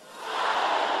profit.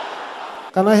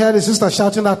 Can I hear the sister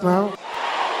shouting that now?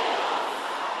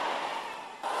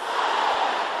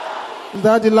 Is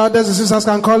that the loudest the sisters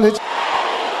can call it?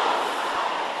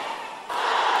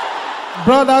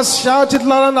 Brothers, shout it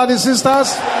louder than the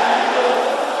sisters.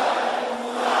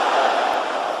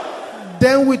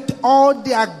 Then with all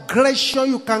the aggression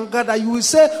you can gather, you will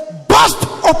say, burst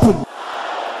open.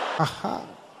 Aha.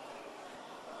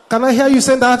 Can I hear you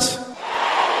say that?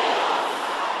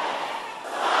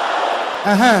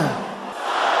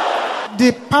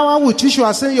 The power with which you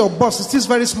are saying your boss is still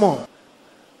very small.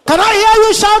 Can I hear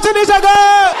you shouting it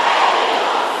again?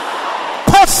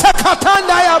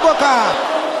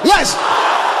 Yes.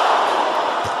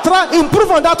 Try improve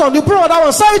on that one. Improve on that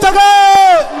one. Say it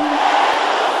again.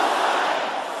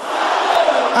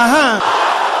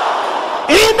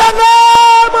 In the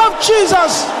name of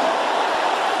Jesus,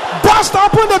 burst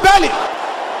open the belly.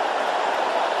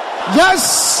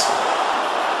 Yes,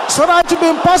 so that it will be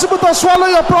impossible to swallow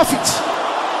your profit.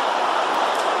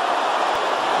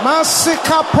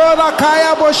 Masika pora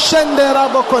kaya bo shendera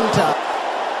bo konta.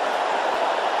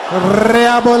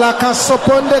 Reabola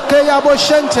kasoponde kaya bo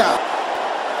shenta.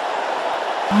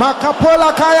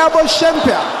 Makapola kaya bo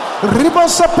shempia. Ribo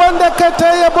soponde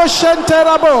keteye bo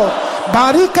shentera bo.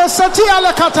 Barika sati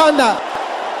ala katanda.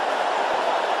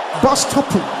 Bust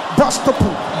open, bust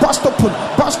open, bust open,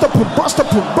 bust open, bust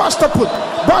open, bust open,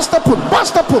 bust open,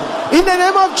 bust open. In the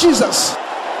name of Jesus.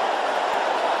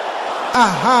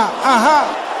 Aha,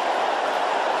 aha.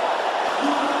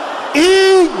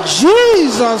 In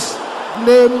Jesus'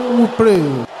 name we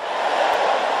pray.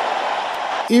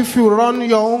 If you run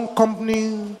your own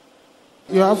company,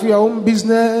 you have your own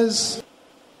business,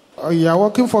 or you are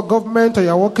working for government, or you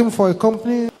are working for a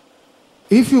company,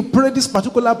 if you pray this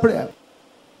particular prayer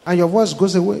and your voice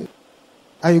goes away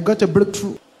and you get a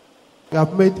breakthrough, you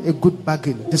have made a good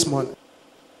bargain this morning.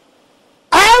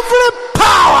 Every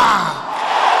power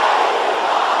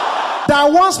that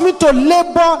wants me to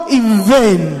labor in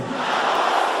vain,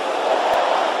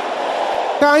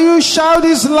 can you shout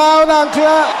this loud and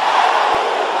clear?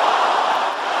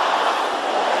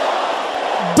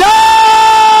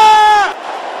 Die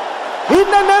in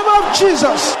the name of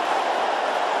Jesus.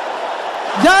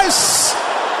 Yes,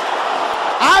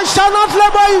 I shall not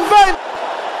labor in vain.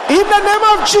 In the name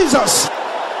of Jesus.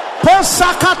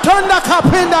 Posakatonda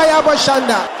kapinda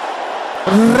yaboshanda.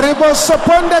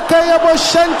 Ribosoponde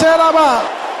kayabosente raba.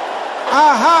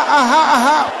 Aha, aha,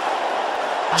 aha.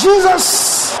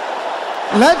 Jesus,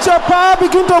 let your power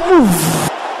begin to move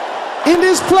in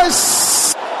this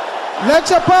place. Let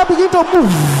your power begin to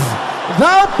move.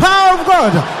 Thou power of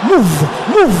God, move,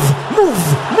 move, move,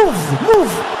 move,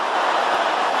 move.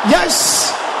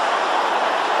 Yes.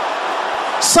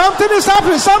 Something is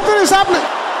happening. Something is happening.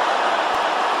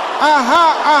 Aha,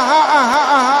 aha, aha,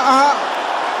 aha, aha.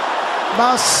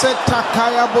 Baseta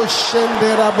kaya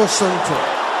boshende rabosonto.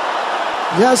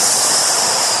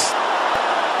 Yes.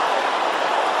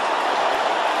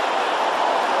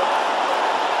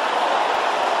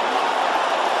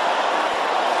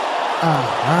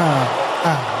 Aha,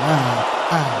 aha,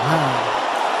 aha.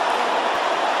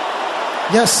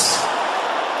 Yes.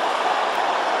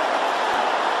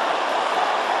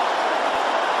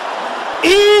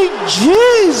 In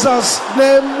Jesus'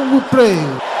 name we pray.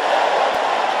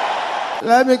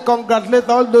 Let me congratulate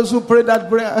all those who prayed that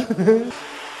prayer.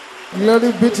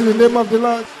 Glory be to the name of the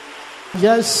Lord.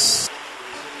 Yes.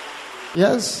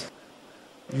 Yes.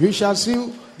 You shall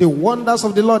see the wonders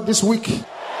of the Lord this week.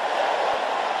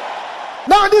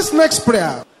 Now this next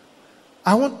prayer,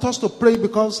 I want us to pray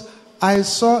because I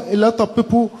saw a lot of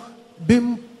people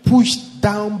being pushed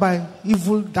down by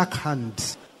evil dark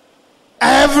hands.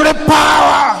 Every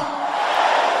power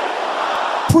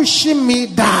pushing me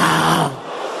down.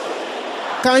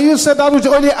 Can you say that with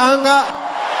only anger?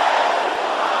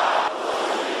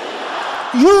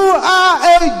 You are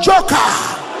a joker.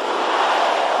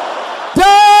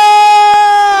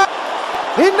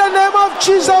 In the name of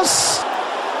Jesus.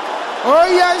 Oh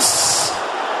yes.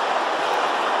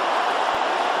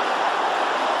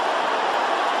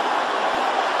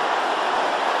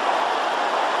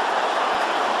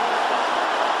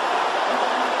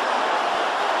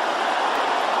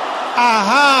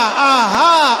 Aha, aha,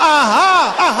 aha,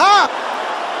 aha.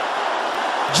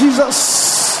 Jesus.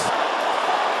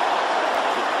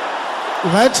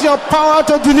 Let your power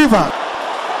to deliver.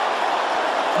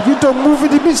 Begin to move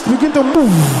in the midst. Begin to move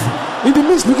in the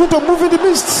midst. Begin to move in the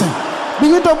midst.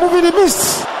 Begin to move in the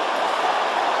midst.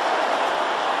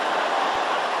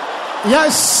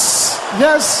 Yes,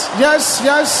 yes, yes,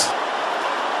 yes.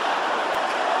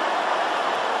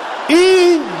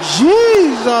 In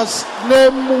Jesus'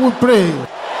 name we pray.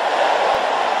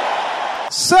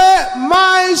 Say,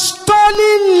 my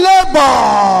stolen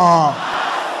labor.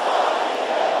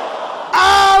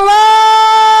 Allah,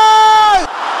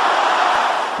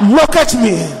 look at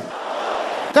me.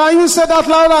 Can you say that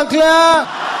loud and clear?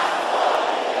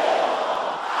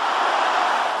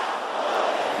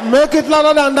 Make it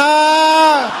louder than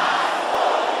that.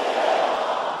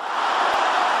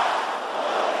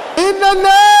 In the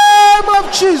name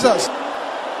of Jesus.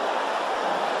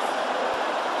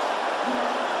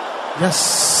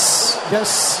 Yes,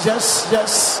 yes, yes,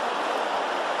 yes.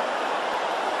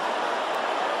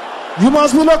 You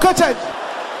must be located.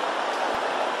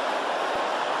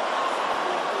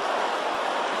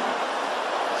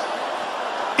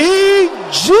 In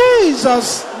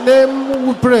Jesus' name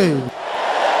we pray.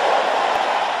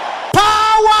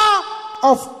 Power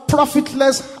of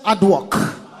profitless hard work.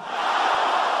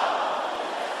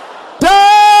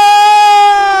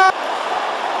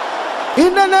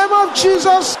 In the name of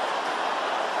Jesus.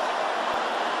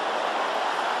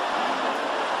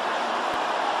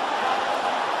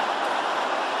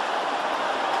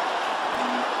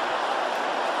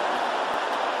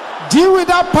 Deal with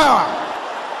that power.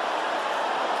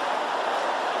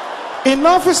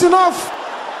 Enough is enough.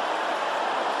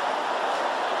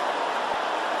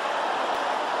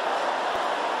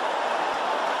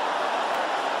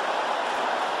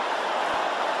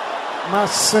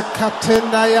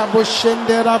 Masekatenda ya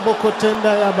boshendera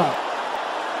bokotenda yaba.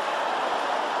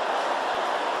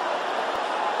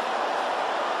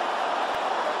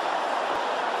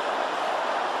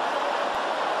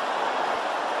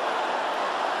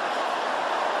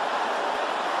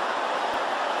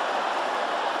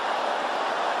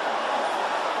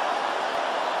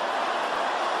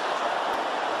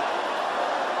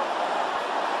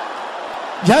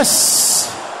 Yes.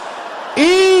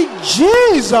 In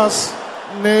Jesus'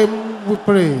 name we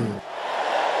pray.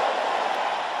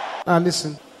 Now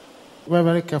listen very,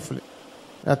 very carefully.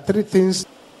 There are three things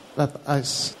that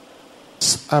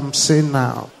I'm saying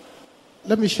now.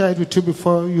 Let me share it with you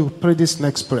before you pray this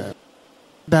next prayer.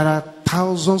 There are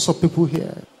thousands of people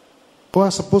here who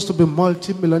are supposed to be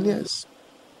multi-millionaires,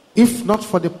 if not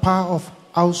for the power of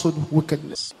household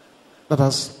wickedness that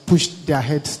has pushed their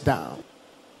heads down.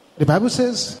 The Bible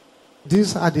says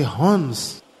these are the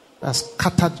horns that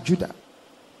scattered Judah,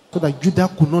 so that Judah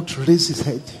could not raise his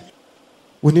head.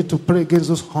 We need to pray against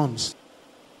those horns.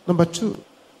 Number two,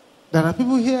 there are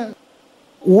people here,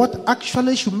 what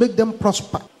actually should make them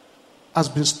prosper has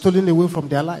been stolen away from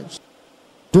their lives.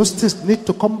 Those things need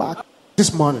to come back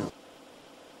this morning.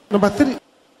 Number three,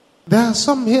 there are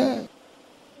some here,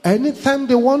 anytime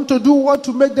they want to do what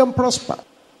to make them prosper,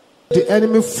 the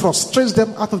enemy frustrates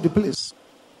them out of the place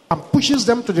and pushes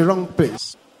them to the wrong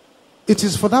place. It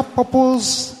is for that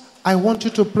purpose I want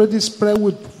you to pray this prayer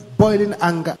with boiling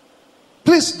anger.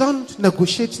 Please don't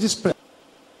negotiate this prayer.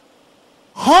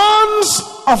 Horns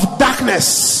of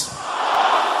darkness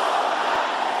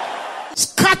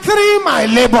scattering my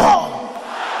labor,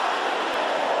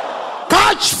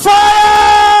 catch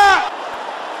fire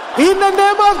in the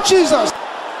name of Jesus.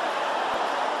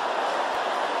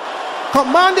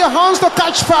 Command your hands to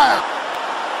catch fire.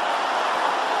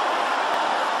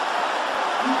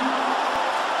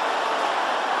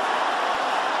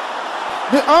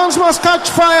 The hands must catch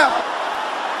fire.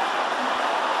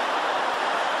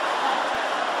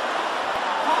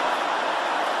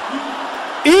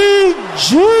 In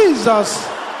Jesus'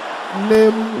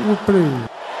 name we pray.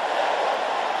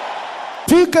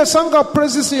 Pick a song of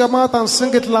praises in your mouth and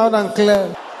sing it loud and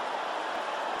clear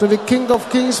to the King of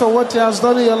Kings for what he has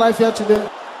done in your life here today.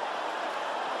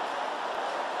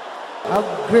 How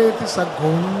great is a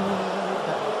God?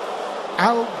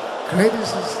 How great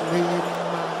is his name?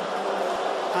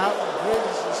 How great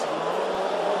is his name?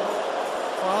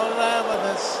 Forever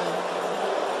the same.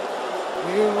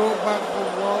 We roll back the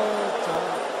water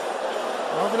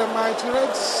over the mighty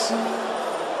Red Sea.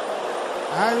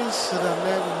 I said I'll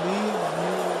never leave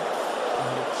you. I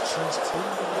trust him.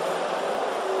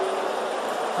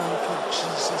 Thank you,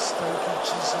 Jesus. Thank you,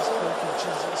 Jesus. Thank you,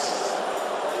 Jesus.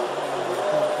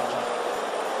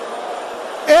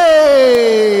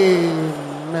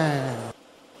 Amen.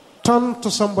 Turn to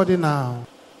somebody now,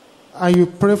 and you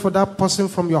pray for that person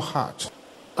from your heart,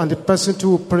 and the person too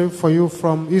will pray for you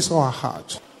from his or her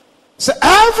heart. Say,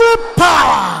 every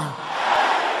power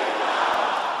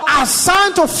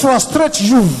assigned to frustrate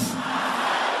you,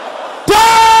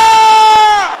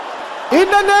 die in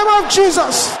the name of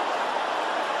Jesus.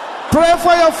 Pray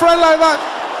for your friend like that.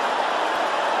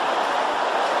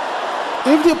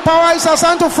 If the power is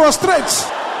assigned to frustrate,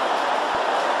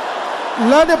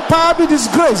 let the power be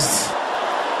disgraced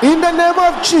in the name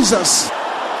of Jesus.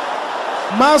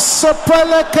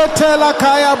 Masopele ketela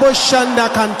kaya boshanda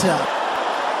kantia.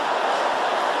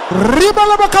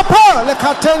 Ribala bakapa le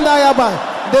katenda yaba.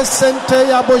 Desente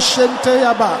yabo shente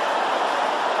yaba.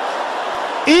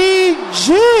 In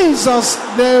Jesus'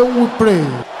 name we pray.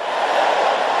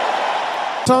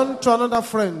 Turn to another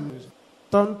friend.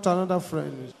 Turn to another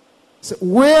friend. Say,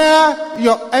 where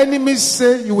your enemies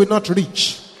say you will not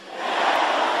reach,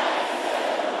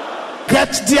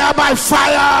 get there by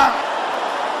fire.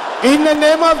 In the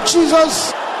name of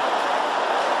Jesus.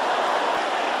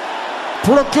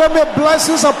 Proclaim the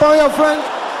blessings upon your friend.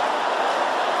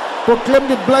 Proclaim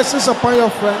the blessings upon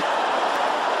your friend.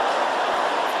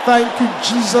 Thank you,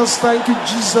 Jesus. Thank you,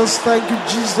 Jesus. Thank you,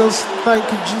 Jesus.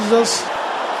 Thank you, Jesus.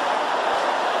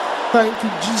 Thank you,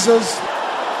 Jesus.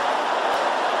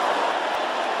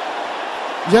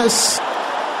 Yes.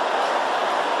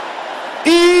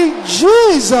 In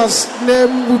Jesus'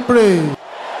 name we pray.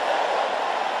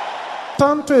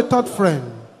 Turn to a third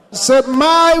friend. Say,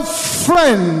 my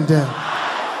friend,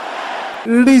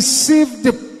 receive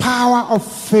the power of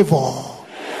favor.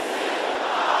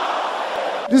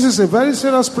 This is a very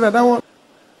serious prayer. That one.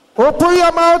 Open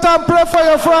your mouth and pray for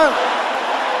your friend.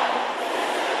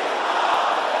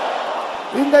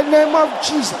 In the name of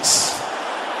Jesus.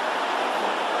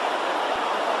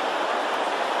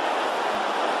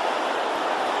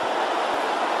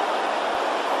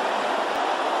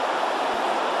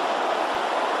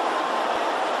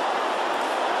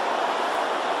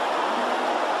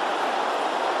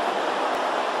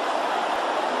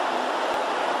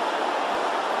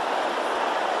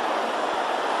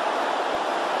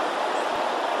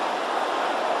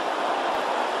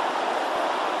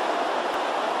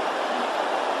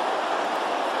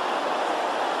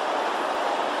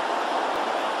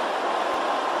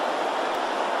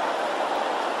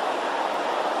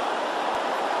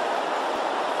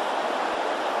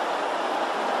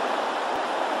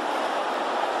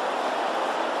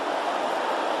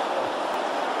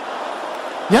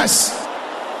 Yes.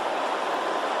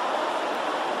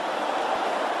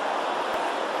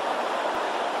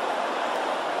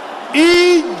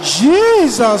 In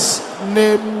Jesus'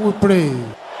 name we pray.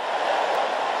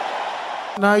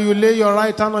 Now you lay your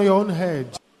right hand on your own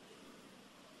head.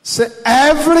 Say,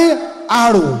 every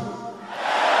arrow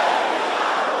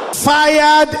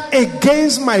fired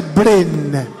against my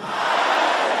brain,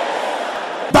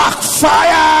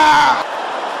 backfire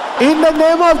in the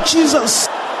name of Jesus.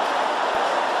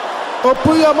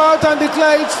 Open your mouth and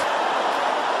declare it.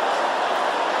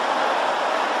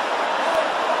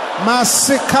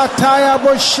 Masikataya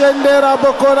boshendera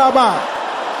bokoraba.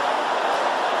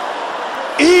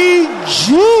 In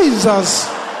Jesus'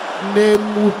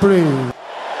 name we pray.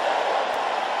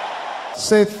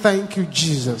 Say, thank you,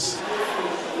 Jesus.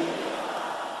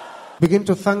 Begin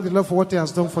to thank the Lord for what he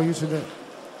has done for you today.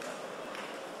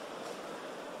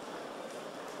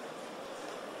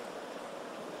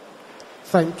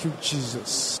 Thank you,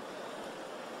 Jesus.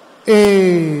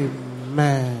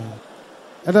 Amen.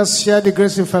 Let us share the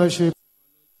grace in fellowship.